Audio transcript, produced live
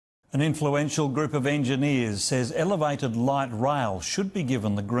An influential group of engineers says elevated light rail should be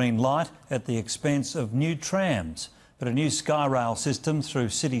given the green light at the expense of new trams. But a new SkyRail system through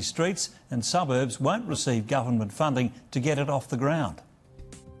city streets and suburbs won't receive government funding to get it off the ground.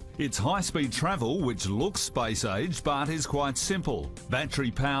 It's high-speed travel which looks space-age but is quite simple.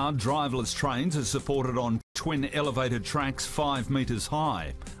 Battery-powered driverless trains are supported on twin elevated tracks 5 metres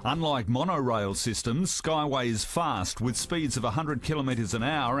high. Unlike monorail systems, SkyWay is fast with speeds of 100 kilometres an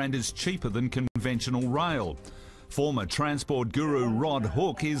hour and is cheaper than conventional rail. Former transport guru Rod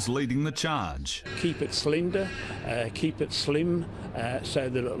Hook is leading the charge. Keep it slender, keep it slim, so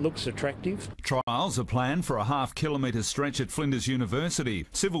that it looks attractive. Trials are planned for a half-kilometre stretch at Flinders University.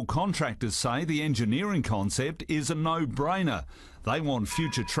 Civil contractors say the engineering concept is a no-brainer. They want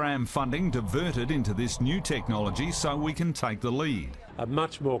future tram funding diverted into this new technology so we can take the lead. A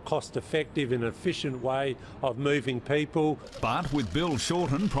much more cost-effective and efficient way of moving people. But with Bill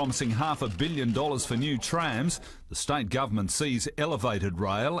Shorten promising $500 million for new trams, the state government sees elevated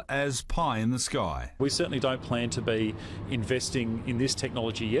rail as pie in the sky. We certainly don't plan to be investing in this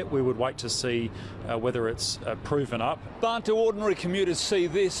technology yet. We would wait to see whether it's proven up. But do ordinary commuters see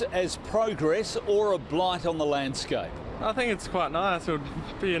this as progress or a blight on the landscape? I think it's quite nice. It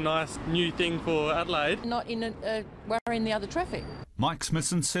would be a nice new thing for Adelaide. Not in worrying the other traffic. Mike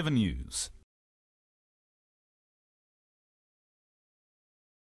Smithson, 7 News.